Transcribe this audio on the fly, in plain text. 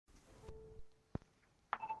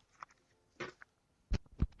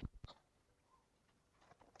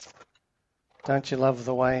Don't you love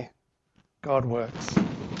the way God works?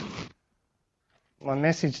 My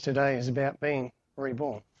message today is about being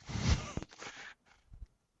reborn.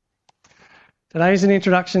 Today is an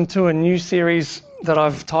introduction to a new series that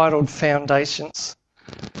I've titled Foundations.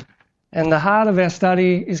 And the heart of our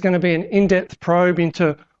study is going to be an in-depth probe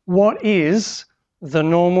into what is the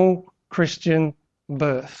normal Christian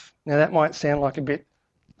birth. Now that might sound like a bit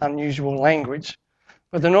unusual language,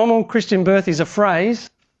 but the normal Christian birth is a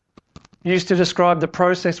phrase used to describe the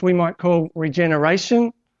process we might call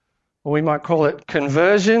regeneration, or we might call it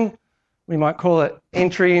conversion, we might call it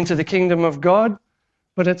entry into the kingdom of God,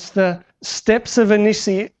 but it's the steps of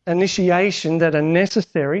initiation that are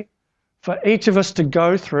necessary for each of us to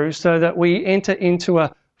go through so that we enter into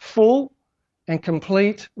a full and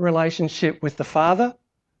complete relationship with the Father,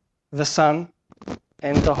 the Son,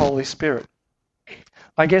 and the Holy Spirit.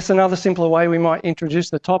 I guess another simpler way we might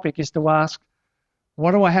introduce the topic is to ask,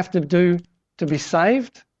 what do I have to do to be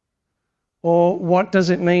saved? Or what does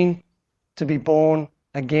it mean to be born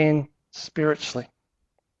again spiritually?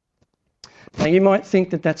 Now you might think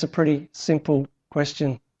that that's a pretty simple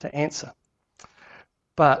question to answer.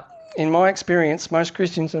 But in my experience, most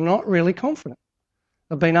Christians are not really confident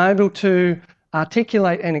of being able to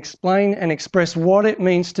articulate and explain and express what it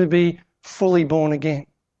means to be fully born again.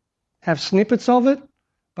 Have snippets of it,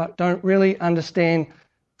 but don't really understand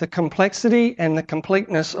the complexity and the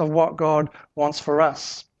completeness of what God wants for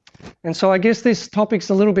us. And so I guess this topic's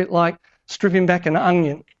a little bit like stripping back an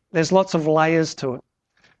onion. There's lots of layers to it.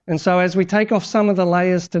 And so as we take off some of the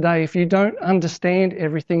layers today, if you don't understand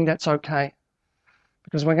everything, that's okay.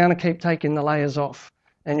 Because we're going to keep taking the layers off.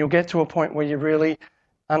 And you'll get to a point where you really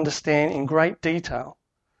understand in great detail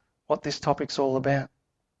what this topic's all about.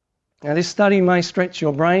 Now this study may stretch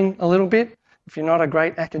your brain a little bit if you're not a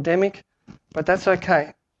great academic, but that's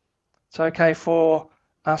okay. It's okay for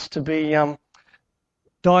us to be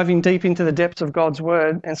diving deep into the depths of God's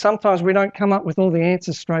Word, and sometimes we don't come up with all the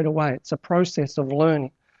answers straight away. It's a process of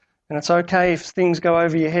learning. And it's okay if things go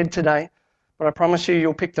over your head today, but I promise you,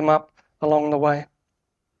 you'll pick them up along the way.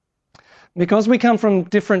 Because we come from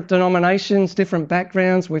different denominations, different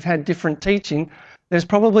backgrounds, we've had different teaching, there's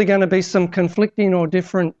probably going to be some conflicting or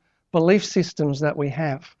different belief systems that we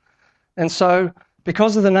have. And so,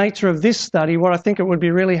 because of the nature of this study, what I think it would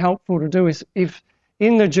be really helpful to do is if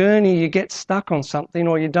in the journey you get stuck on something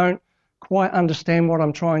or you don't quite understand what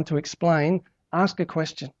I'm trying to explain, ask a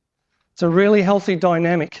question. It's a really healthy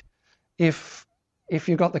dynamic if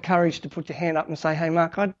you've got the courage to put your hand up and say, hey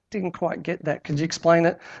Mark, I didn't quite get that. Could you explain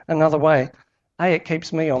it another way? A, it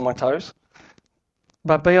keeps me on my toes.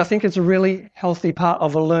 But B, I think it's a really healthy part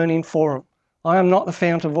of a learning forum. I am not the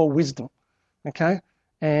fount of all wisdom, okay?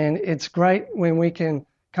 And it's great when we can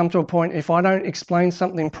come to a point, if I don't explain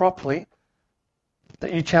something properly,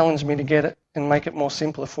 that you challenge me to get it and make it more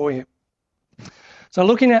simpler for you. So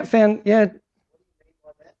looking at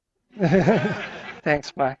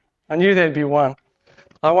Thanks, mate. I knew there'd be one.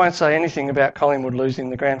 I won't say anything about Collingwood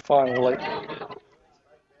losing the grand final league.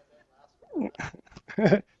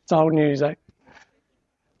 It's old news, eh?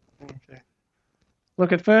 Okay.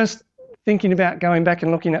 Look, at first, thinking about going back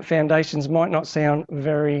and looking at foundations might not sound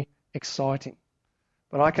very exciting.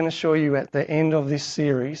 But I can assure you at the end of this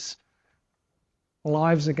series,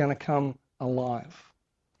 lives are going to come alive.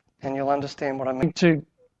 And you'll understand what I mean.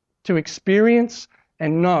 To experience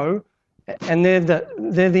and know, and they're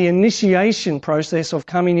the initiation process of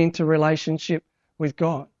coming into relationship with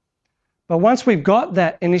God. But once we've got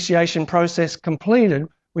that initiation process completed,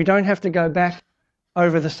 we don't have to go back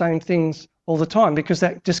over the same things all the time because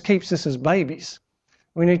that just keeps us as babies.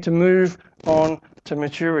 We need to move on to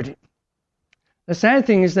maturity. The sad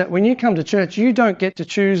thing is that when you come to church, you don't get to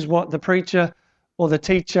choose what the preacher or the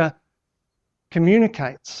teacher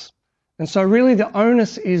communicates. And so really the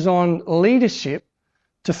onus is on leadership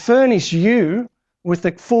to furnish you with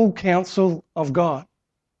the full counsel of God.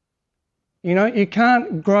 You know, you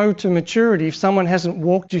can't grow to maturity if someone hasn't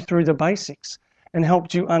walked you through the basics and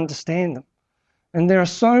helped you understand them. And there are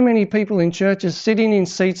so many people in churches sitting in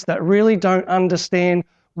seats that really don't understand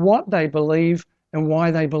what they believe and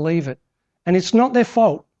why they believe it. And it's not their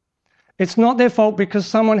fault. It's not their fault because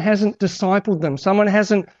someone hasn't discipled them. Someone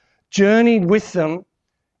hasn't journeyed with them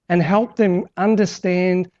and helped them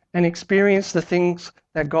understand and experience the things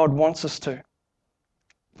that God wants us to.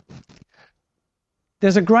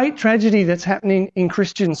 There's a great tragedy that's happening in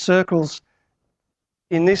Christian circles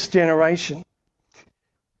in this generation.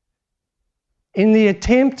 In the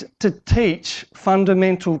attempt to teach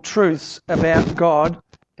fundamental truths about God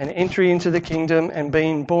and entry into the kingdom and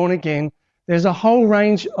being born again, there's a whole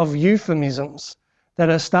range of euphemisms that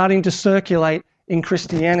are starting to circulate in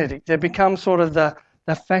Christianity. They've become sort of the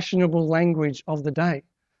fashionable language of the day.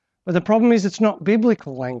 But the problem is it's not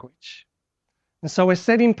biblical language. And so we're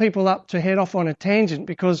setting people up to head off on a tangent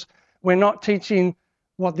because we're not teaching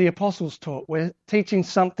what the apostles taught. We're teaching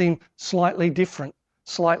something slightly different,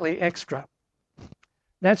 slightly extra.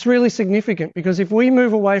 That's really significant because if we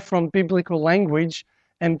move away from biblical language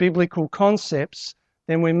and biblical concepts,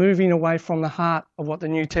 then we're moving away from the heart of what the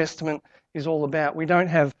New Testament is all about. We don't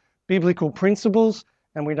have biblical principles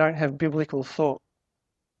and we don't have biblical thought.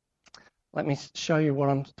 Let me show you what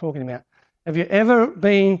I'm talking about. Have you ever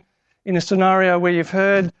been in a scenario where you've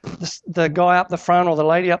heard the guy up the front or the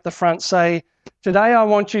lady up the front say, "Today I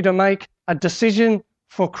want you to make a decision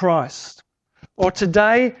for Christ," or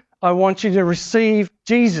 "Today I want you to receive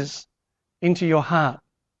Jesus into your heart"?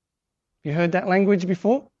 You heard that language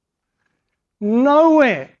before?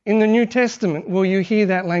 Nowhere in the New Testament will you hear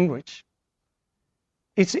that language.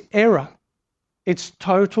 It's error. It's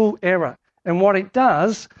total error. And what it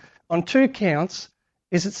does on two counts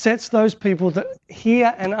is it sets those people that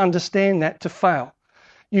hear and understand that to fail.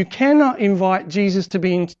 You cannot invite Jesus to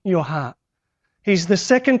be in your heart. He's the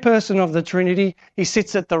second person of the Trinity. He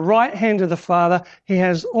sits at the right hand of the Father. He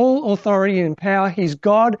has all authority and power. He's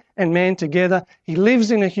God and man together. He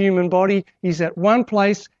lives in a human body. He's at one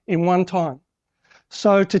place in one time.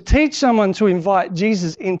 So to teach someone to invite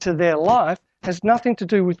Jesus into their life has nothing to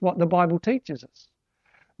do with what the Bible teaches us.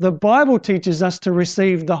 The Bible teaches us to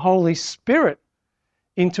receive the Holy Spirit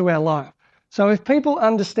into our life. So if people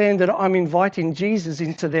understand that I'm inviting Jesus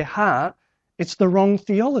into their heart, it's the wrong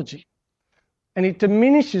theology. And it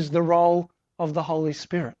diminishes the role of the Holy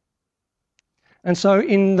Spirit. And so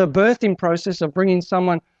in the birthing process of bringing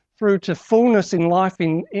someone through to fullness in life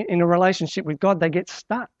in a relationship with God, they get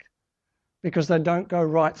stuck because they don't go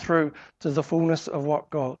right through to the fullness of what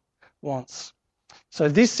God wants. So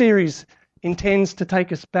this series intends to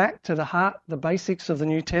take us back to the heart, the basics of the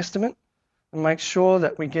New Testament, and make sure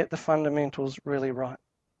that we get the fundamentals really right.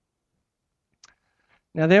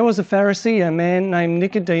 Now there was a Pharisee, a man named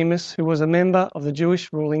Nicodemus, who was a member of the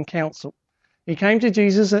Jewish ruling council. He came to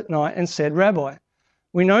Jesus at night and said, "Rabbi,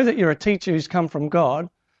 we know that you're a teacher who's come from God,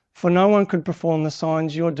 for no one could perform the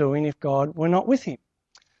signs you're doing if God were not with him."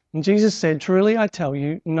 And Jesus said, "Truly I tell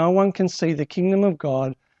you, no one can see the kingdom of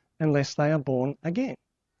God unless they are born again."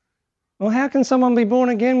 "Well, how can someone be born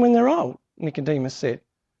again when they're old?" Nicodemus said.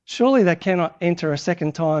 "Surely they cannot enter a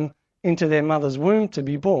second time into their mother's womb to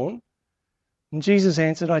be born." And Jesus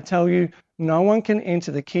answered, "I tell you, no one can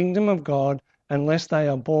enter the kingdom of God unless they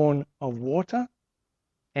are born of water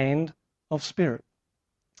and of spirit.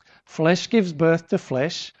 Flesh gives birth to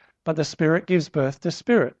flesh, but the Spirit gives birth to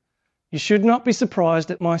spirit. You should not be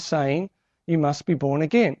surprised at my saying, you must be born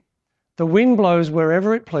again. The wind blows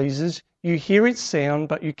wherever it pleases. You hear its sound,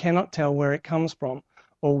 but you cannot tell where it comes from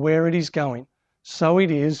or where it is going. So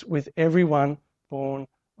it is with everyone born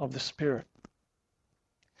of the Spirit."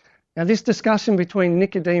 Now, this discussion between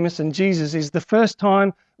Nicodemus and Jesus is the first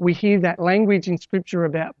time we hear that language in Scripture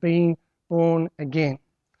about being born again.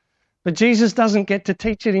 But Jesus doesn't get to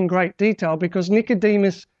teach it in great detail because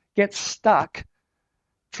Nicodemus gets stuck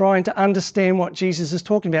trying to understand what Jesus is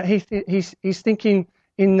talking about. He's thinking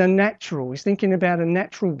in the natural. He's thinking about a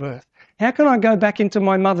natural birth. How can I go back into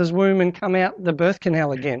my mother's womb and come out the birth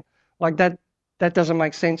canal again? Like that doesn't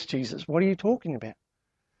make sense, Jesus. What are you talking about?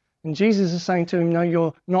 And Jesus is saying to him, no,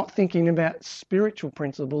 you're not thinking about spiritual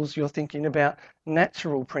principles, you're thinking about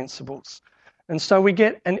natural principles. And so we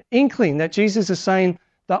get an inkling that Jesus is saying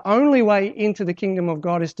the only way into the kingdom of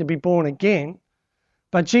God is to be born again.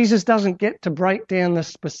 But Jesus doesn't get to break down the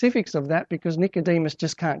specifics of that because Nicodemus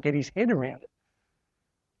just can't get his head around it.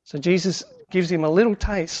 So Jesus gives him a little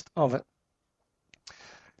taste of it.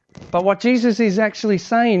 But what Jesus is actually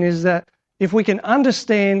saying is that if we can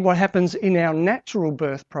understand what happens in our natural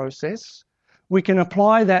birth process, we can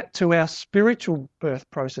apply that to our spiritual birth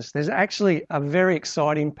process. There's actually a very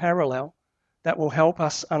exciting parallel that will help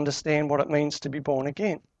us understand what it means to be born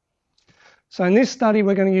again. So in this study,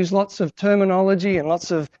 we're going to use lots of terminology and lots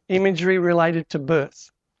of imagery related to birth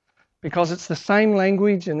because it's the same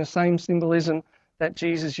language and the same symbolism that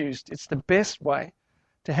Jesus used. It's the best way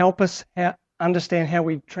to help us understand how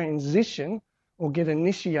we transition or get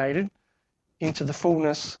initiated into the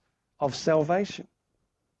fullness of salvation.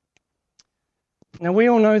 Now, we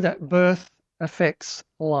all know that birth affects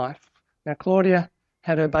life. Now, Claudia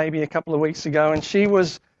had her baby a couple of weeks ago and she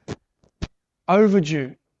was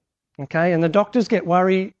overdue, okay? And the doctors get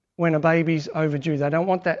worried when a baby's overdue. They don't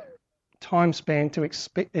want that time span to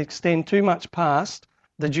extend too much past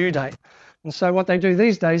the due date. And so what they do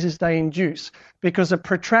these days is they induce, because a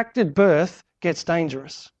protracted birth gets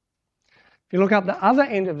dangerous. If you look up the other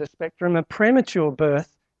end of the spectrum, a premature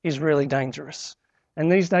birth is really dangerous.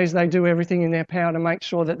 And these days they do everything in their power to make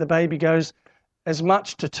sure that the baby goes as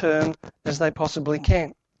much to term as they possibly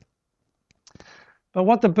can. But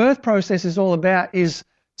what the birth process is all about is,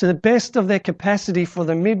 to the best of their capacity, for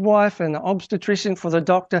the midwife and the obstetrician, for the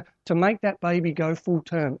doctor, to make that baby go full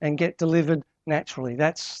term and get delivered naturally.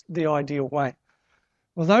 That's the ideal way.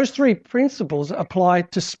 Well, those three principles apply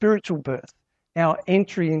to spiritual birth, our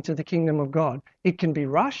entry into the kingdom of God. It can be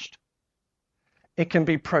rushed, it can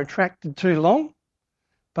be protracted too long,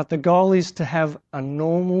 but the goal is to have a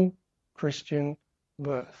normal Christian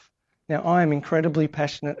birth. Now, I am incredibly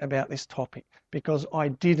passionate about this topic because I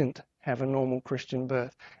didn't have a normal Christian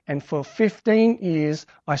birth. And for 15 years,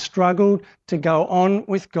 I struggled to go on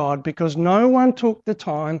with God because no one took the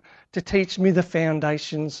time to teach me the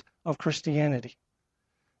foundations of Christianity.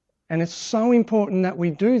 And it's so important that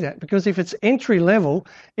we do that, because if it's entry level,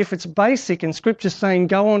 if it's basic and Scripture's saying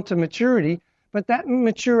go on to maturity, but that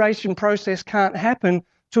maturation process can't happen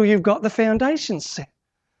till you've got the foundations set.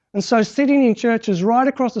 And so sitting in churches right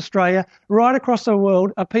across Australia, right across the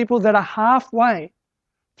world, are people that are halfway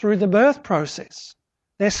through the birth process.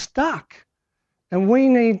 They're stuck. And we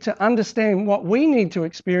need to understand what we need to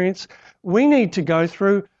experience, we need to go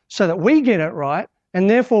through so that we get it right. And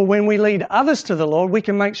therefore, when we lead others to the Lord, we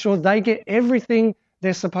can make sure they get everything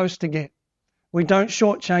they're supposed to get. We don't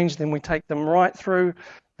shortchange them. We take them right through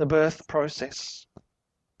the birth process.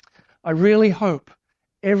 I really hope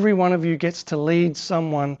every one of you gets to lead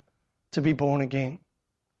someone to be born again.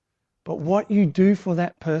 But what you do for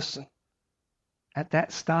that person at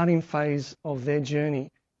that starting phase of their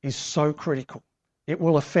journey is so critical. It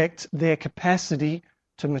will affect their capacity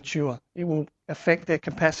to mature. It will affect their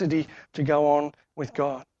capacity to go on with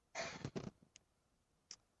God.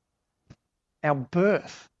 Our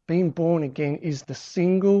birth, being born again, is the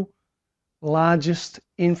single largest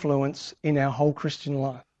influence in our whole Christian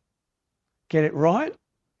life. Get it right,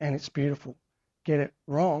 and it's beautiful. Get it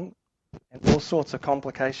wrong, and all sorts of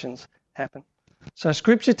complications happen. So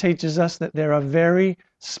Scripture teaches us that there are very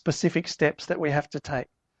specific steps that we have to take.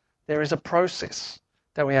 There is a process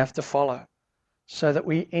that we have to follow so that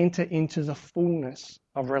we enter into the fullness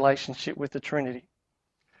of relationship with the Trinity.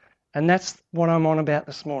 And that's what I'm on about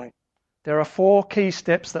this morning. There are 4 key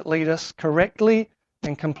steps that lead us correctly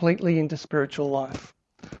and completely into spiritual life.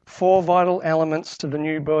 4 vital elements to the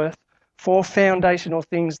new birth. 4 foundational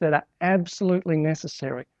things that are absolutely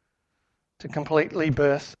necessary to completely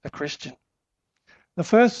birth a Christian. The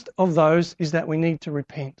first of those is that we need to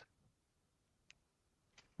repent.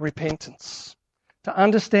 Repentance. To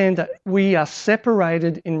understand that we are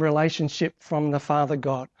separated in relationship from the Father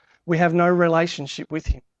God. We have no relationship with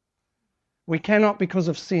Him. We cannot because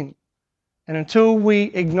of sin. And until we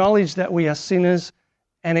acknowledge that we are sinners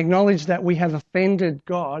and acknowledge that we have offended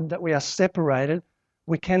God, that we are separated,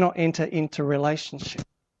 we cannot enter into relationship.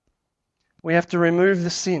 We have to remove the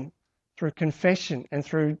sin through confession and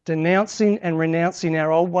through denouncing and renouncing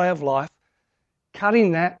our old way of life,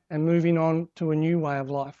 cutting that and moving on to a new way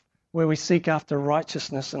of life where we seek after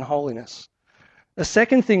righteousness and holiness. The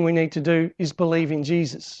second thing we need to do is believe in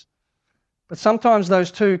Jesus. But sometimes those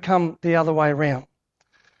two come the other way around,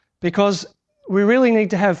 because we really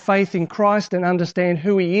need to have faith in Christ and understand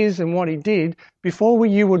who He is and what He did before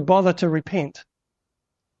you would bother to repent.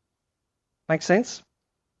 Make sense?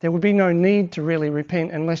 There would be no need to really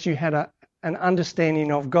repent unless you had an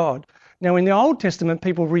understanding of God. Now, in the Old Testament,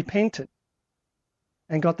 people repented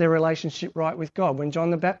and got their relationship right with God. When John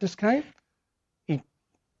the Baptist came, he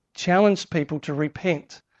challenged people to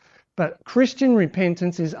repent. But Christian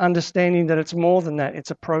repentance is understanding that it's more than that.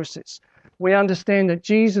 It's a process. We understand that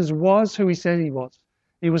Jesus was who He said He was.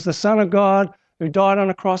 He was the Son of God who died on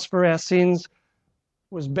a cross for our sins,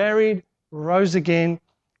 was buried, rose again.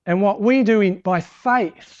 And what we do by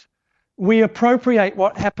faith, we appropriate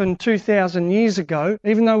what happened 2,000 years ago.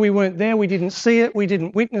 Even though we weren't there, we didn't see it, we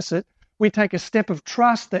didn't witness it. We take a step of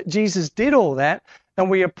trust that Jesus did all that, and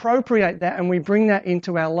we appropriate that and we bring that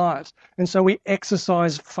into our lives. And so we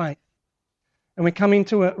exercise faith. And we come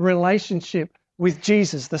into a relationship with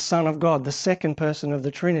Jesus, the Son of God, the second person of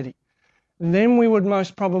the Trinity. And then we would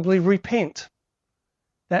most probably repent.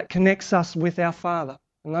 That connects us with our Father.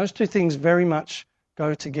 And those two things very much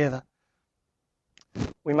go together.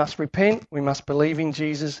 We must repent, we must believe in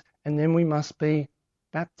Jesus, and then we must be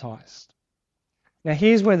baptized. Now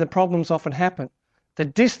here's where the problems often happen. The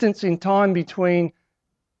distance in time between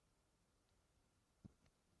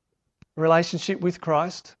relationship with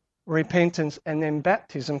Christ, repentance, and then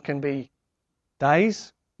baptism can be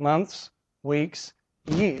days, months, weeks,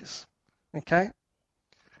 years. Okay?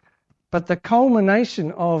 But the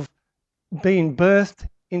culmination of being birthed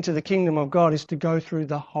into the kingdom of God is to go through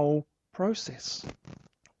the whole process.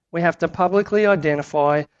 We have to publicly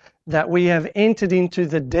identify that we have entered into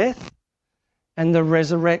the death and the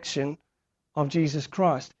resurrection of Jesus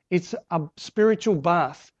Christ. It's a spiritual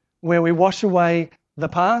bath where we wash away the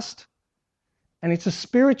past, and it's a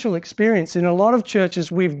spiritual experience. In a lot of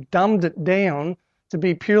churches, we've dumbed it down to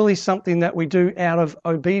be purely something that we do out of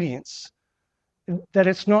obedience, that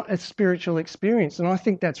it's not a spiritual experience, and I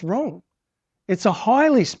think that's wrong. It's a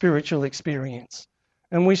highly spiritual experience,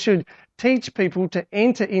 and we should teach people to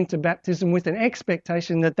enter into baptism with an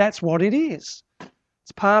expectation that that's what it is.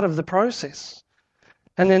 It's part of the process.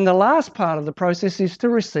 And then the last part of the process is to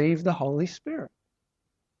receive the Holy Spirit.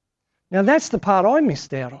 Now that's the part I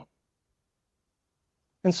missed out on.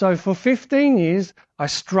 And so for 15 years, I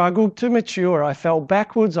struggled to mature. I fell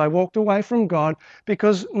backwards. I walked away from God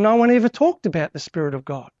because no one ever talked about the Spirit of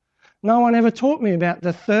God. No one ever taught me about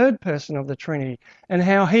the third person of the Trinity and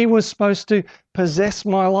how He was supposed to possess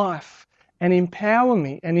my life and empower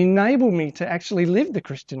me and enable me to actually live the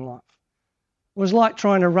Christian life. It was like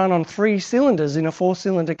trying to run on 3 cylinders in a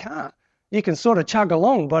 4-cylinder car. You can sort of chug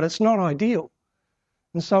along, but it's not ideal.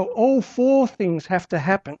 And so all 4 things have to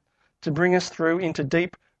happen to bring us through into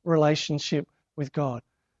deep relationship with God.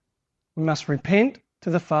 We must repent to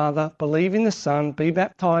the Father, believe in the Son, be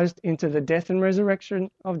baptized into the death and resurrection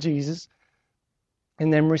of Jesus,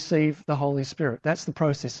 and then receive the Holy Spirit. That's the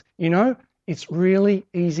process. You know, it's really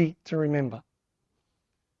easy to remember.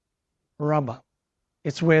 Rubber.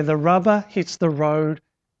 It's where the rubber hits the road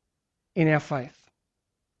in our faith.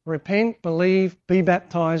 Repent, believe, be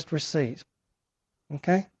baptized, receive.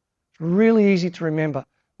 Okay? It's really easy to remember.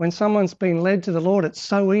 When someone's been led to the Lord, it's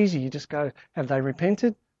so easy. You just go, have they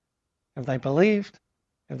repented? Have they believed?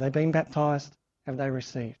 Have they been baptized? Have they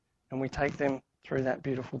received? And we take them through that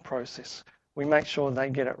beautiful process. We make sure they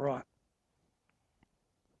get it right.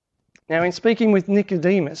 Now, in speaking with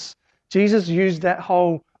Nicodemus, Jesus used that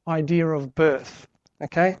whole idea of birth,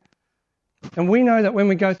 okay? And we know that when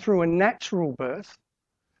we go through a natural birth,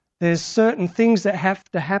 there's certain things that have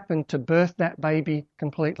to happen to birth that baby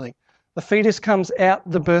completely. The fetus comes out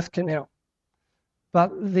the birth canal,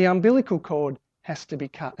 but the umbilical cord has to be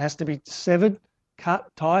cut, has to be severed,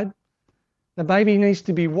 cut, tied. The baby needs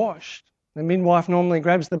to be washed. The midwife normally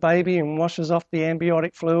grabs the baby and washes off the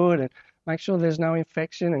amniotic fluid and makes sure there's no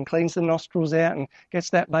infection and cleans the nostrils out and gets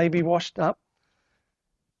that baby washed up.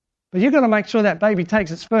 But you've got to make sure that baby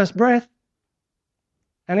takes its first breath.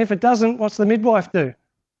 And if it doesn't, what's the midwife do?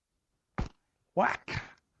 Whack.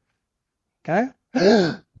 Okay?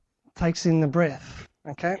 Takes in the breath.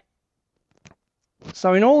 Okay?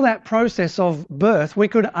 So in all that process of birth, we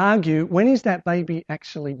could argue, when is that baby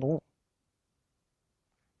actually born?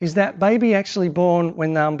 Is that baby actually born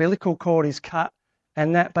when the umbilical cord is cut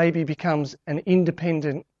and that baby becomes an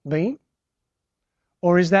independent being?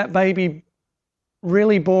 Or is that baby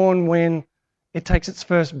really born when it takes its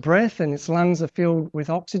first breath and its lungs are filled with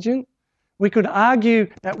oxygen? We could argue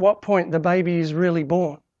at what point the baby is really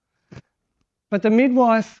born. But the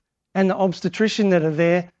midwife and the obstetrician that are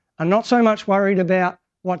there are not so much worried about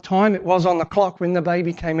what time it was on the clock when the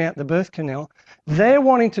baby came out the birth canal. They're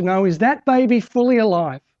wanting to know, is that baby fully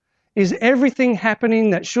alive? Is everything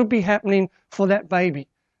happening that should be happening for that baby?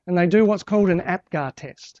 And they do what's called an APGAR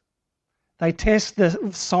test. They test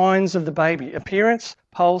the signs of the baby: appearance,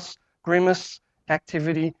 pulse, grimace,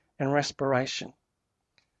 activity, and respiration.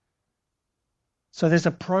 So there's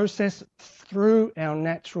a process through our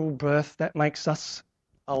natural birth that makes us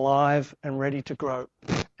alive and ready to grow.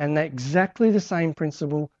 And that exactly the same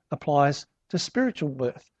principle applies to spiritual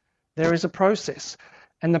birth. There is a process.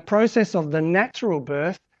 And the process of the natural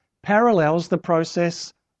birth parallels the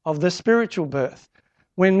process of the spiritual birth.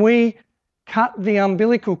 When we cut the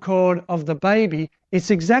umbilical cord of the baby,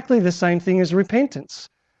 it's exactly the same thing as repentance.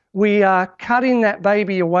 We are cutting that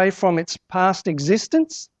baby away from its past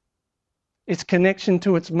existence, its connection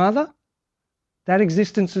to its mother. That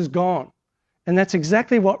existence is gone. And that's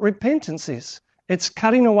exactly what repentance is. It's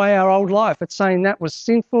cutting away our old life. It's saying that was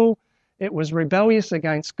sinful, it was rebellious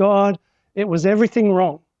against God, it was everything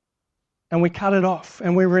wrong. And we cut it off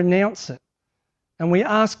and we renounce it. And we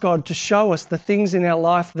ask God to show us the things in our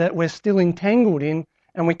life that we're still entangled in,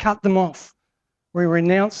 and we cut them off. We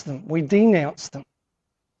renounce them. We denounce them.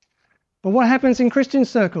 But what happens in Christian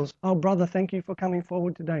circles? Oh, brother, thank you for coming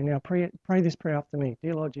forward today. Now pray this prayer after me.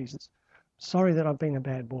 Dear Lord Jesus, sorry that I've been a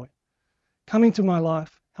bad boy. Come into my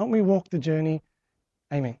life. Help me walk the journey.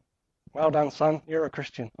 Amen. Well done, son. You're a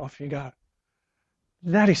Christian. Off you go.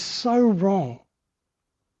 That is so wrong.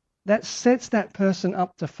 That sets that person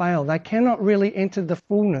up to fail. They cannot really enter the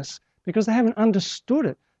fullness because they haven't understood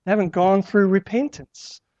it. They haven't gone through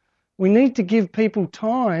repentance. We need to give people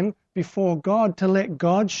time before God to let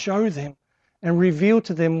God show them and reveal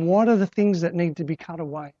to them what are the things that need to be cut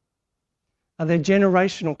away. Are there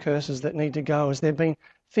generational curses that need to go? Has there been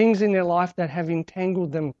things in their life that have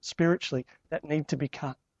entangled them spiritually that need to be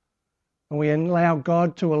cut? And we allow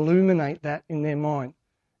God to illuminate that in their mind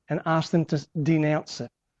and ask them to denounce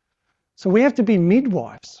it. So we have to be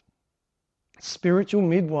midwives, spiritual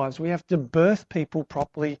midwives. We have to birth people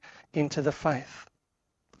properly into the faith.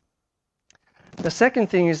 The second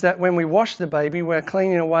thing is that when we wash the baby, we're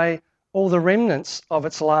cleaning away all the remnants of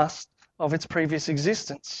its previous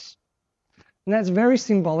existence. And that's very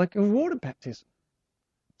symbolic of water baptism.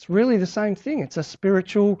 It's really the same thing. It's a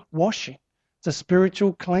spiritual washing. It's a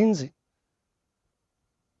spiritual cleansing.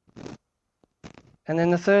 And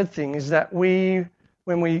then the third thing is that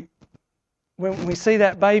when we see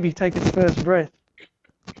that baby take its first breath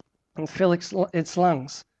and fill its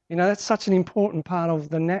lungs, that's such an important part of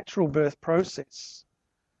the natural birth process.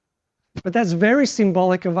 But that's very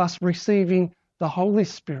symbolic of us receiving the Holy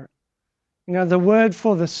Spirit. The word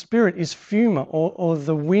for the Spirit is pneuma, or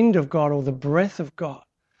the wind of God, or the breath of God.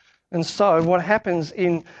 And so what happens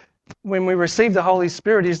when we receive the Holy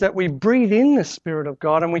Spirit is that we breathe in the Spirit of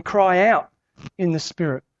God and we cry out in the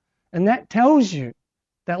Spirit. And that tells you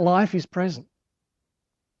that life is present.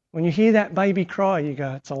 When you hear that baby cry, you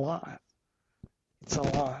go, it's alive. It's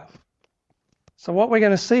alive. So what we're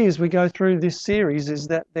going to see as we go through this series is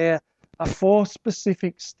that there are 4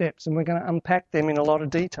 specific steps, and we're going to unpack them in a lot of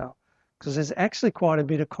detail because there's actually quite a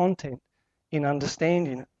bit of content in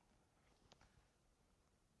understanding it.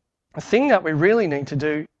 The thing that we really need to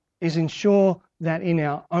do is ensure that in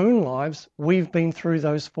our own lives we've been through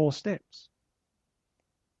those 4 steps,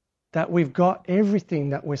 that we've got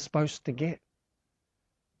everything that we're supposed to get.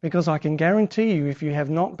 Because I can guarantee you, if you have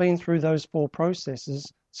not been through those 4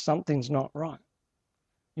 processes, something's not right.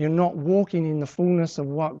 You're not walking in the fullness of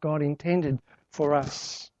what God intended for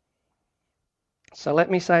us. So let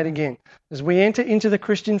me say it again. As we enter into the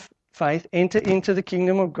Christian faith, enter into the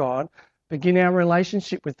kingdom of God, begin our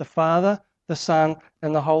relationship with the Father, the Son,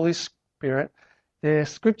 and the Holy Spirit, the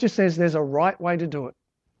Scripture says there's a right way to do it,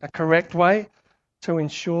 a correct way to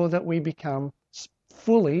ensure that we become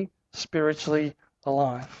fully spiritually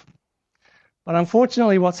alive. But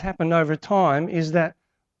unfortunately, what's happened over time is that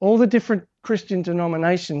all the different Christian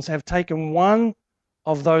denominations have taken one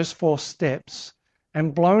of those 4 steps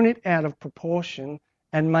and blown it out of proportion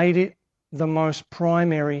and made it the most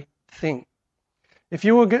primary thing. If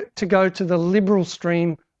you were to go to the liberal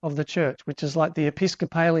stream of the church, which is like the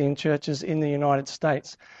Episcopalian churches in the United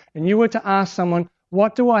States, and you were to ask someone,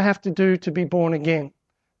 what do I have to do to be born again?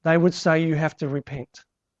 They would say you have to repent.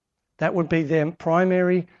 That would be their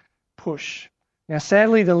primary push. Now,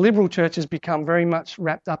 sadly, the liberal church has become very much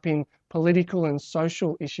wrapped up in political and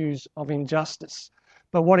social issues of injustice.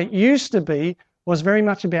 But what it used to be was very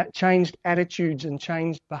much about changed attitudes and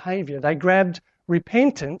changed behaviour. They grabbed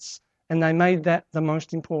repentance and they made that the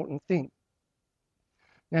most important thing.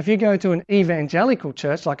 Now, if you go to an evangelical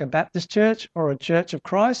church, like a Baptist church or a Church of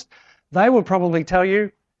Christ, they will probably tell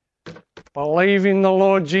you, believe in the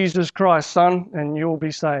Lord Jesus Christ, son, and you'll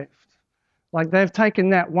be saved. Like they've taken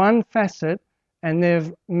that one facet and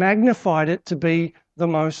they've magnified it to be the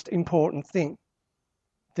most important thing.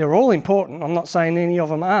 They're all important. I'm not saying any of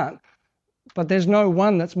them aren't. But there's no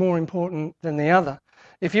one that's more important than the other.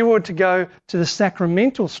 If you were to go to the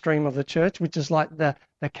sacramental stream of the church, which is like the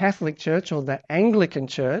Catholic Church or the Anglican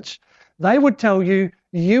Church, they would tell you,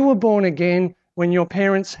 you were born again when your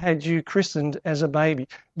parents had you christened as a baby.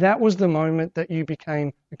 That was the moment that you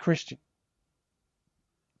became a Christian.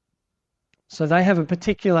 So they have a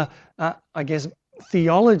particular,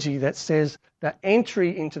 theology that says that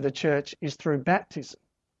entry into the church is through baptism.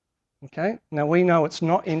 Okay? Now we know it's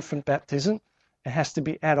not infant baptism. It has to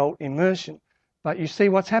be adult immersion. But you see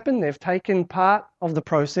what's happened? They've taken part of the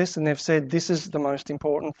process and they've said this is the most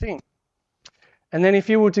important thing. And then if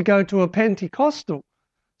you were to go to a Pentecostal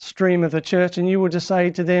stream of the church and you were to say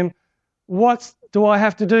to them, what do I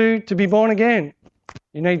have to do to be born again?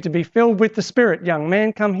 You need to be filled with the Spirit. Young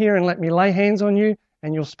man, come here and let me lay hands on you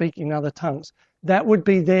and you'll speak in other tongues. That would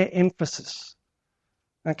be their emphasis.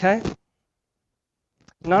 Okay?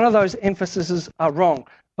 None of those emphases are wrong,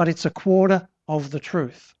 but it's a quarter of the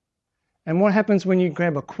truth. And what happens when you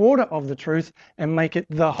grab a quarter of the truth and make it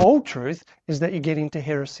the whole truth is that you get into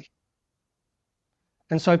heresy.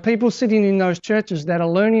 And so people sitting in those churches that are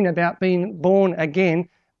learning about being born again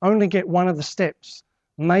only get one of the steps,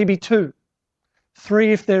 maybe 2,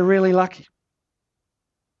 3 if they're really lucky.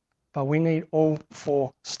 But we need all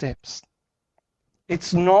 4 steps.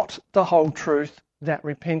 It's not the whole truth that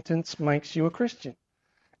repentance makes you a Christian.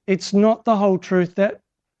 It's not the whole truth that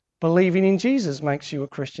believing in Jesus makes you a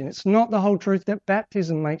Christian. It's not the whole truth that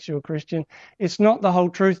baptism makes you a Christian. It's not the whole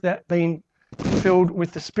truth that being filled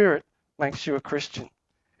with the Spirit makes you a Christian.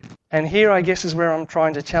 And here, I guess, is where I'm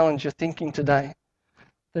trying to challenge your thinking today.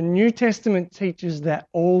 The New Testament teaches that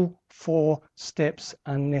all 4 steps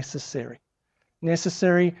are necessary.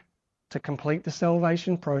 Necessary to complete the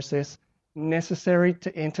salvation process, necessary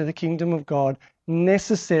to enter the kingdom of God,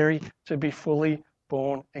 necessary to be fully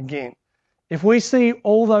born again. If we see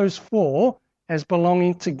all those 4 as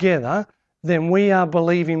belonging together, then we are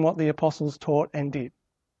believing what the apostles taught and did.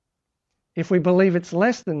 If we believe it's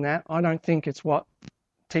less than that, I don't think it's what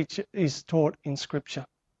is taught in Scripture.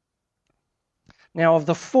 Now, of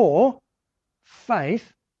the 4,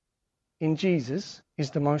 faith in Jesus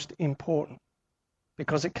is the most important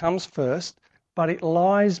because it comes first, but it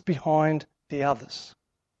lies behind the others.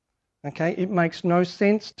 Okay? It makes no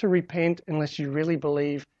sense to repent unless you really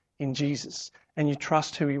believe in Jesus and you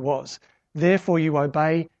trust who he was. Therefore, you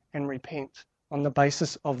obey and repent on the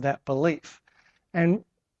basis of that belief. And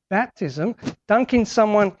baptism, dunking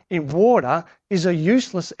someone in water, is a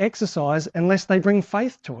useless exercise unless they bring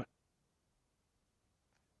faith to it.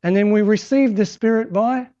 And then we receive the Spirit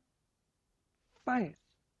by faith.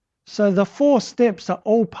 So the 4 steps are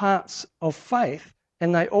all parts of faith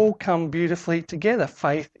and they all come beautifully together.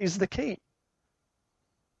 Faith is the key.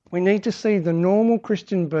 We need to see the normal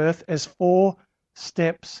Christian birth as 4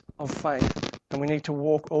 steps of faith, and we need to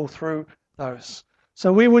walk all through those.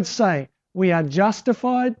 So we would say we are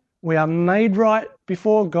justified, we are made right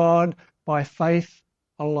before God by faith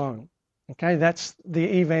alone. Okay, that's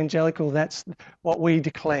the evangelical, that's what we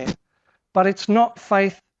declare. But it's not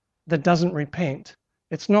faith that doesn't repent.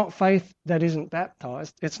 It's not faith that isn't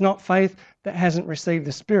baptized. It's not faith that hasn't received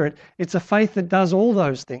the Spirit. It's a faith that does all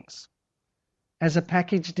those things as a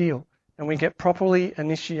package deal, and we get properly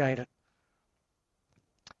initiated.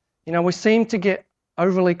 You know, we seem to get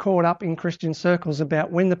overly caught up in Christian circles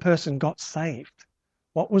about when the person got saved.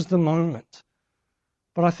 What was the moment?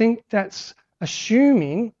 But I think that's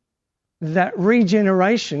assuming that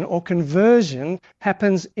regeneration or conversion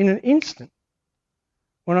happens in an instant.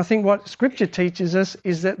 When I think what Scripture teaches us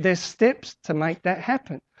is that there's steps to make that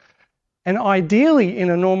happen. And ideally,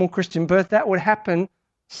 in a normal Christian birth, that would happen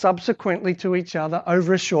subsequently to each other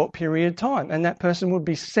over a short period of time. And that person would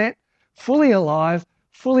be set, fully alive,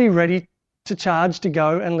 fully ready to charge to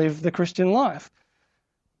go and live the Christian life.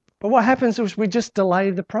 But what happens is we just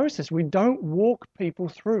delay the process. We don't walk people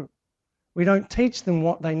through. We don't teach them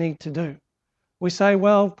what they need to do. We say,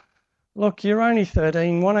 well, look, you're only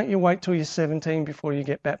 13. Why don't you wait till you're 17 before you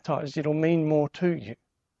get baptized? It'll mean more to you.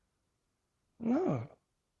 No.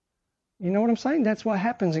 You know what I'm saying? That's what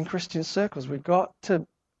happens in Christian circles. We've got to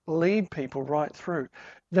lead people right through.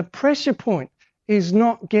 The pressure point is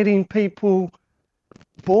not getting people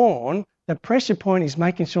born. The pressure point is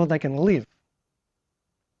making sure they can live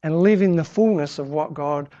and live in the fullness of what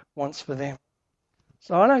God wants for them.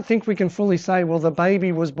 So I don't think we can fully say, well, the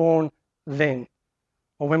baby was born then,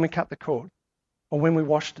 or when we cut the cord, or when we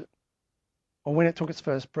washed it, or when it took its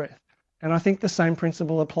first breath. And I think the same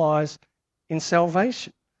principle applies in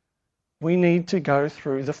salvation. We need to go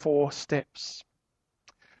through the 4 steps.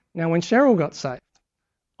 Now, when Cheryl got saved,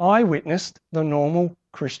 I witnessed the normal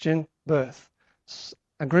Christian birth.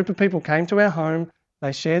 A group of people came to our home.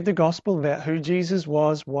 They shared the gospel about who Jesus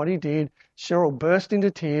was, what he did. Cheryl burst into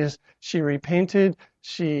tears. She repented.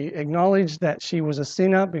 She acknowledged that she was a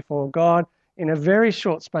sinner before God. In a very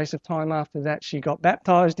short space of time after that, she got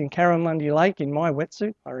baptized in Carramundi Lake in my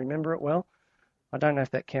wetsuit. I remember it well. I don't know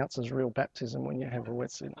if that counts as real baptism when you have a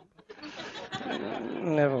wetsuit.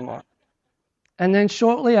 Never mind. And then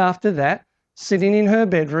shortly after that, sitting in her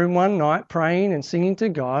bedroom one night, praying and singing to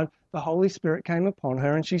God, the Holy Spirit came upon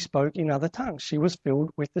her and she spoke in other tongues. She was filled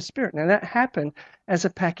with the Spirit. Now that happened as a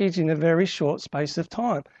package in a very short space of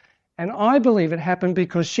time. And I believe it happened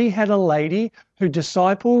because she had a lady who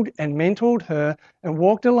discipled and mentored her and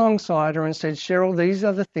walked alongside her and said, Cheryl, these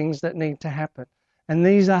are the things that need to happen. And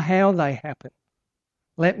these are how they happen.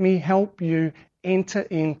 Let me help you enter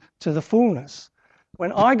into the fullness.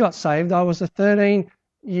 When I got saved, I was a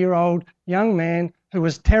 13-year-old young man who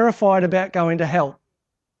was terrified about going to hell.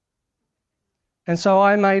 And so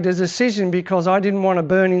I made a decision because I didn't want to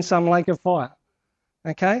burn in some lake of fire.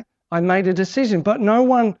 Okay? I made a decision, but no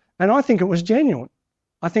one, and I think it was genuine.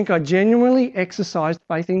 I think I genuinely exercised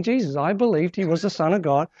faith in Jesus. I believed he was the Son of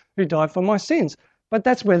God who died for my sins. But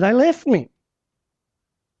that's where they left me.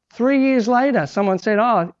 3 years later, someone said,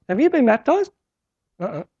 have you been baptized?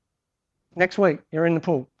 Next week, you're in the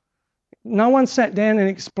pool. no one sat down and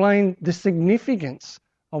explained the significance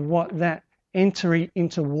of what that entry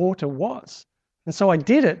into water was. And so I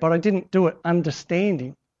did it, but I didn't do it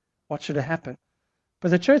understanding what should have happened.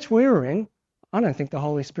 But the church we were in, I don't think the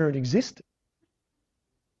Holy Spirit existed.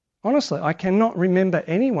 Honestly, I cannot remember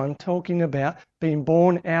anyone talking about being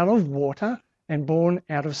born out of water and born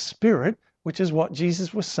out of spirit, which is what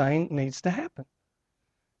Jesus was saying needs to happen.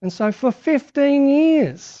 And so for 15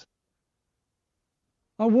 years,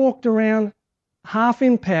 I walked around half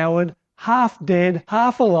empowered, half dead,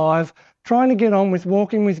 half alive, trying to get on with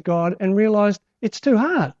walking with God, and realised it's too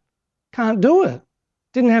hard. Can't do it.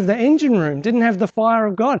 Didn't have the engine room, didn't have the fire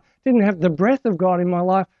of God, didn't have the breath of God in my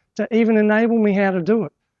life to even enable me how to do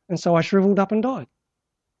it. And so I shriveled up and died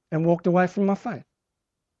and walked away from my faith.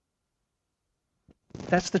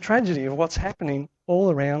 That's the tragedy of what's happening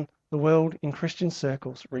all around the world in Christian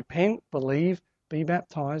circles. Repent, believe, be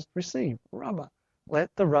baptized, receive. Rubber. Let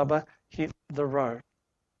the rubber hit the road.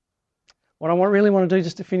 What I really want to do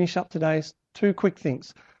just to finish up today is two quick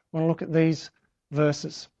things. I want to look at these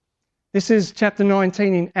verses. This is chapter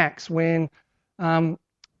 19 in Acts when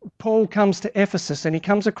Paul comes to Ephesus and he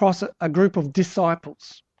comes across a group of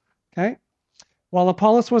disciples. Okay? While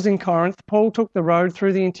Apollos was in Corinth, Paul took the road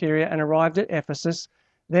through the interior and arrived at Ephesus.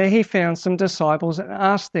 There he found some disciples and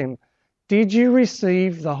asked them, "Did you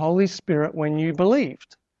receive the Holy Spirit when you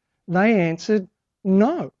believed?" They answered,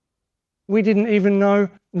 "No. We didn't even know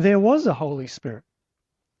there was a Holy Spirit."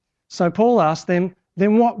 So Paul asked them,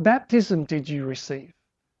 "Then what baptism did you receive?"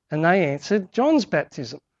 And they answered, "John's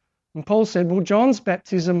baptism." And Paul said, "Well, John's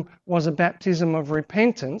baptism was a baptism of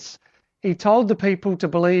repentance. He told the people to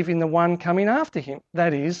believe in the one coming after him,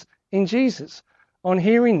 that is, in Jesus. On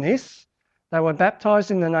hearing this, they were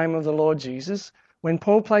baptized in the name of the Lord Jesus. When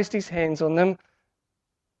Paul placed his hands on them,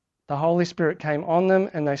 the Holy Spirit came on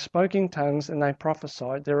them and they spoke in tongues and they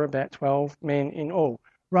prophesied. There were about 12 men in all."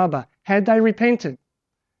 Rubber. Had they repented?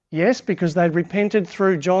 Yes, because they'd repented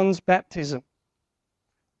through John's baptism.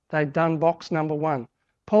 They'd done box number 1.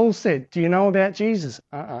 Paul said, "Do you know about Jesus?"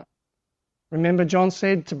 Remember John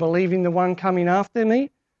said to believe in the one coming after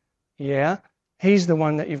me? Yeah, he's the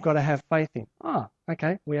one that you've got to have faith in.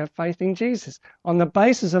 Okay, we have faith in Jesus. On the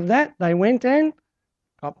basis of that, they went and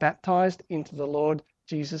got baptized into the Lord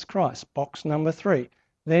Jesus Christ. Box number 3.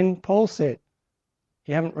 Then Paul said,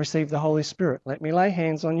 "You haven't received the Holy Spirit. Let me lay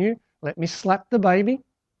hands on you. Let me slap the baby."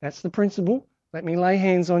 That's the principle. Let me lay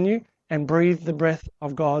hands on you and breathe the breath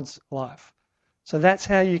of God's life. So that's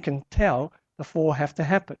how you can tell the 4 have to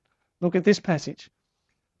happen. Look at this passage.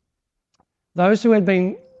 Those who had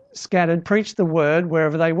been scattered preached the word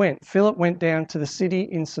wherever they went. Philip went down to the city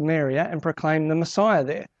in Samaria and proclaimed the Messiah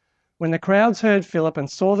there. When the crowds heard Philip and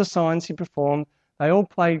saw the signs he performed, they all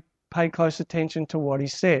paid close attention to what he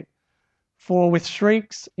said. For with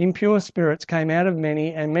shrieks, impure spirits came out of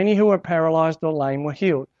many, and many who were paralyzed or lame were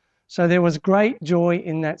healed. So there was great joy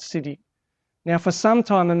in that city. Now for some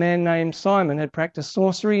time a man named Simon had practiced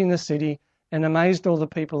sorcery in the city and amazed all the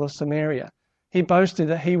people of Samaria. He boasted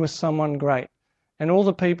that he was someone great. And all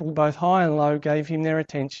the people, both high and low, gave him their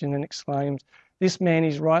attention and exclaimed, "This man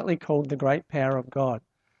is rightly called the great power of God."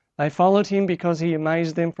 They followed him because he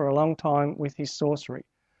amazed them for a long time with his sorcery.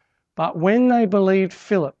 But when they believed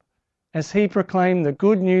Philip, as he proclaimed the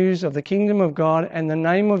good news of the kingdom of God and the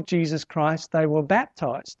name of Jesus Christ, they were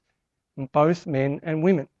baptized, both men and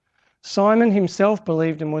women. Simon himself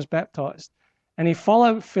believed and was baptized. And he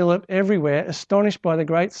followed Philip everywhere, astonished by the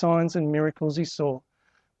great signs and miracles he saw.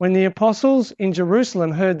 When the apostles in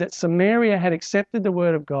Jerusalem heard that Samaria had accepted the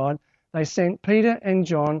word of God, they sent Peter and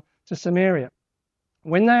John to Samaria.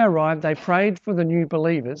 When they arrived, they prayed for the new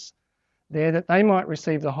believers there that they might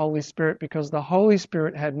receive the Holy Spirit, because the Holy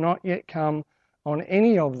Spirit had not yet come on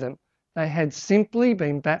any of them. They had simply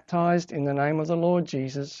been baptized in the name of the Lord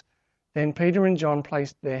Jesus. Then Peter and John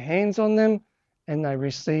placed their hands on them and they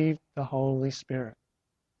received the Holy Spirit.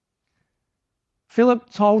 Philip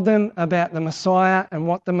told them about the Messiah and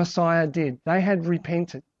what the Messiah did. They had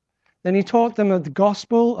repented. Then he taught them of the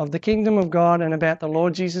gospel of the kingdom of God and about the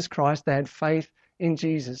Lord Jesus Christ. They had faith in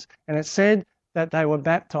Jesus. And it said that they were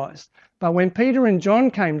baptized. But when Peter and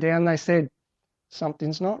John came down, they said,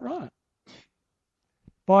 "Something's not right."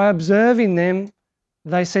 By observing them,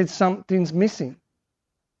 they said something's missing.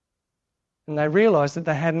 And they realized that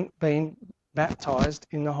they hadn't been baptized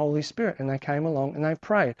in the Holy Spirit, and they came along and they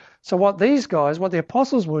prayed. So what the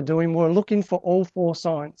apostles were doing, were looking for all 4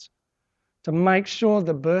 signs to make sure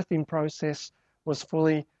the birthing process was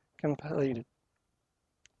fully completed.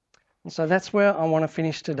 And so that's where I want to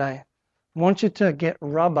finish today. I want you to get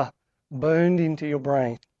rubber burned into your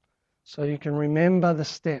brain. so you can remember the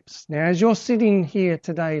steps. Now, as you're sitting here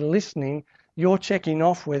today listening, you're checking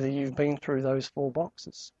off whether you've been through those 4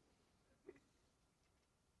 boxes.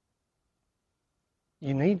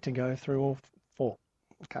 You need to go through all 4.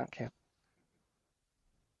 I can't count.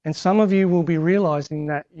 And some of you will be realizing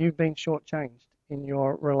that you've been shortchanged in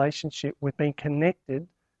your relationship with being connected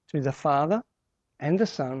to the Father and the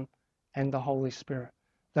Son and the Holy Spirit.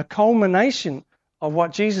 The culmination of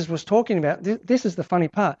what Jesus was talking about, this is the funny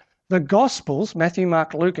part. The Gospels, Matthew,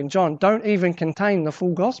 Mark, Luke, and John, don't even contain the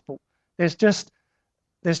full Gospel. There's just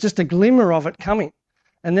a glimmer of it coming.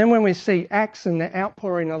 And then when we see Acts and the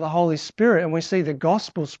outpouring of the Holy Spirit and we see the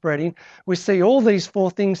Gospel spreading, we see all these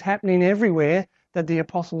 4 things happening everywhere that the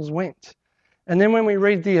apostles went. And then when we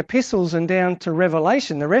read the epistles and down to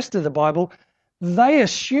Revelation, the rest of the Bible, they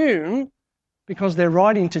assume, because they're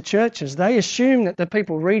writing to churches, they assume that the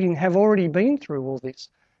people reading have already been through all this.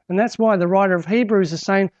 And that's why the writer of Hebrews is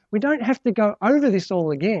saying, we don't have to go over this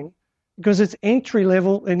all again, because it's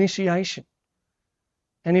entry-level initiation.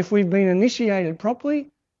 And if we've been initiated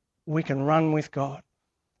properly, we can run with God.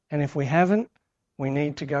 And if we haven't, we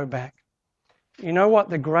need to go back. You know what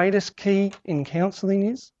the greatest key in counselling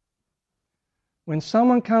is? When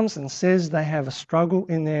someone comes and says they have a struggle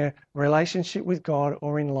in their relationship with God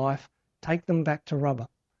or in life, take them back to rubber.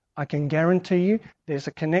 I can guarantee you there's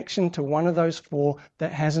a connection to one of those 4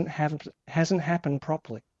 that hasn't happened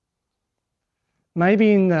properly.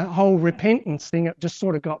 Maybe in the whole repentance thing, it just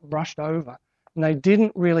sort of got brushed over and they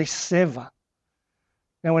didn't really sever.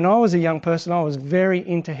 Now, when I was a young person, I was very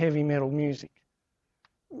into heavy metal music.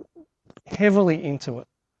 Heavily into it.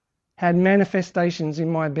 Had manifestations in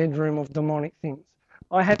my bedroom of demonic things.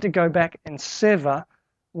 I had to go back and sever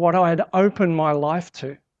what I had opened my life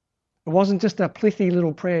to. It wasn't just a plithy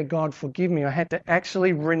little prayer, God forgive me. I had to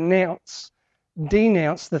actually denounce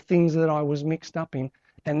the things that I was mixed up in.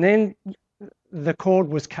 And then the cord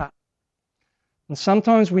was cut. And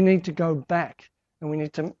sometimes we need to go back and we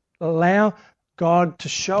need to allow God to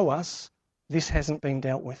show us this hasn't been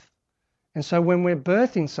dealt with. And so when we're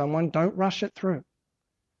birthing someone, don't rush it through.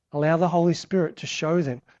 Allow the Holy Spirit to show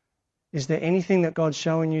them. Is there anything that God's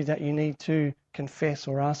showing you that you need to confess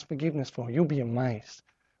or ask forgiveness for? You'll be amazed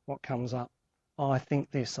what comes up. Oh, I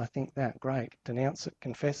think this, I think that. Great. Denounce it,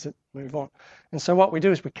 confess it, move on. And so what we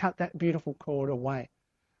do is we cut that beautiful cord away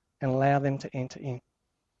and allow them to enter in.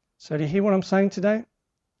 So do you hear what I'm saying today?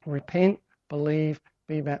 Repent, believe,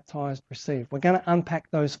 be baptized, receive. We're going to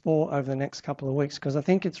unpack those 4 over the next couple of weeks because I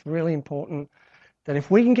think it's really important that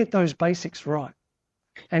if we can get those basics right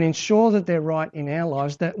and ensure that they're right in our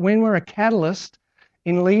lives, that when we're a catalyst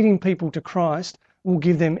in leading people to Christ, we'll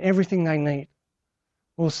give them everything they need.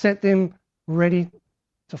 We'll set them ready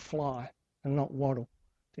to fly and not waddle,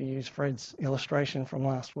 to use Fred's illustration from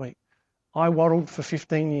last week. I waddled for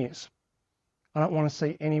 15 years. I don't want to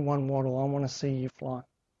see anyone waddle. I want to see you fly.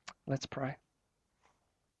 Let's pray.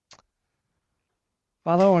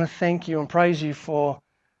 Father, I want to thank you and praise you for,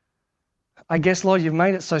 I guess, Lord, you've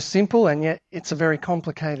made it so simple and yet it's a very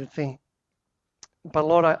complicated thing. But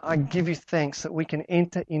Lord, I give you thanks that we can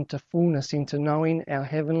enter into fullness, into knowing our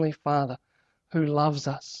Heavenly Father who loves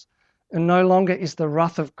us. And no longer is the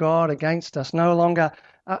wrath of God against us. No longer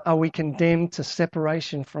are we condemned to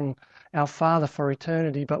separation from our Father for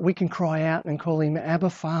eternity, but we can cry out and call him Abba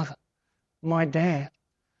Father, my Dad.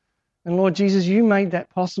 And Lord Jesus, you made that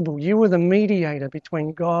possible. You were the mediator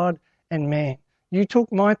between God and man. You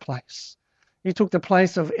took my place. You took the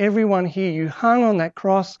place of everyone here. You hung on that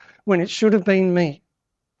cross when it should have been me.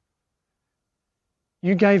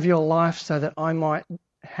 You gave your life so that I might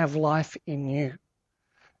have life in you.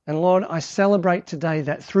 And Lord, I celebrate today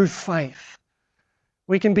that through faith,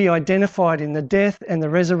 we can be identified in the death and the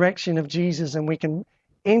resurrection of Jesus, and we can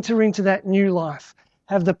enter into that new life,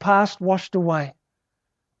 have the past washed away,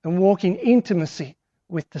 and walk in intimacy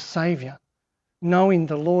with the Saviour, knowing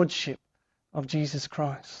the Lordship of Jesus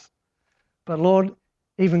Christ. But Lord,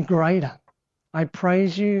 even greater, I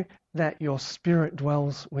praise you that your Spirit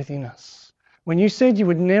dwells within us. When you said you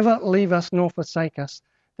would never leave us nor forsake us,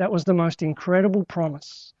 that was the most incredible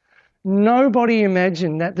promise. Nobody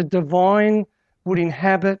imagined that the divine would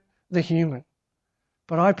inhabit the human.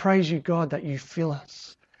 But I praise you, God, that you fill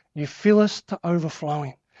us. You fill us to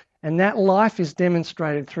overflowing. And that life is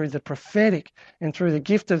demonstrated through the prophetic and through the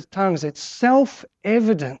gift of tongues. It's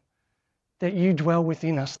self-evident that you dwell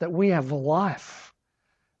within us, that we have life.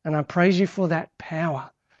 And I praise you for that power,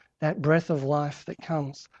 that breath of life that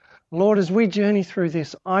comes. Lord, as we journey through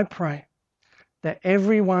this, I pray that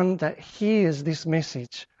everyone that hears this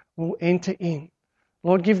message will enter in.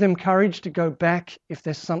 Lord, give them courage to go back if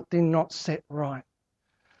there's something not set right.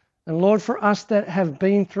 And Lord, for us that have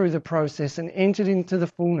been through the process and entered into the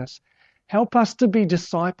fullness, help us to be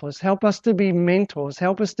disciples, help us to be mentors,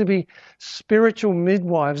 help us to be spiritual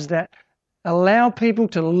midwives that allow people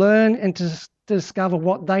to learn and to discover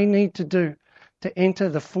what they need to do to enter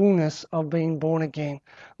the fullness of being born again.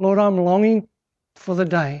 Lord, I'm longing for the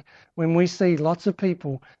day when we see lots of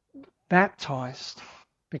people baptized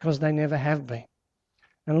because they never have been.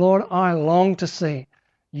 And Lord, I long to see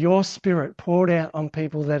your Spirit poured out on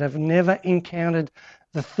people that have never encountered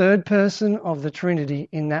the third person of the Trinity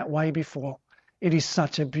in that way before. It is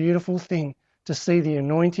such a beautiful thing to see the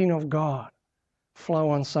anointing of God flow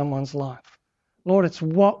on someone's life. Lord, it's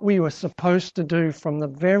what we were supposed to do from the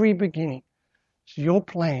very beginning. It's your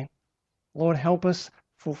plan. Lord, help us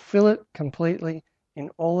fulfill it completely in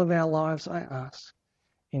all of our lives, I ask.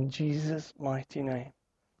 In Jesus' mighty name.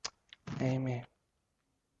 Amen.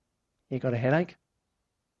 You got a headache?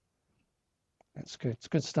 That's good. It's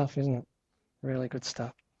good stuff, isn't it? Really good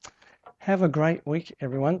stuff. Have a great week,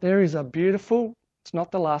 everyone. There is a beautiful, it's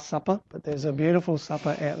not the Last Supper, but there's a beautiful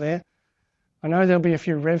supper out there. I know there'll be a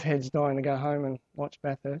few rev heads dying to go home and watch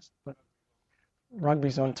Bathurst, but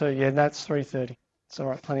rugby's on too. Yeah, that's 3:30. It's all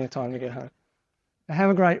right, plenty of time to get home.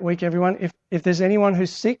 Have a great week, everyone. If there's anyone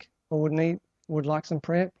who's sick or would like some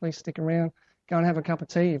prayer, please stick around. Go and have a cup of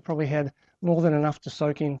tea. You've probably had more than enough to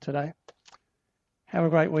soak in today. Have a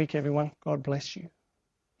great week, everyone. God bless you.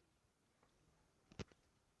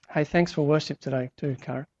 Hey, thanks for worship today too,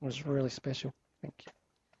 Karen. It was really special. Thank you.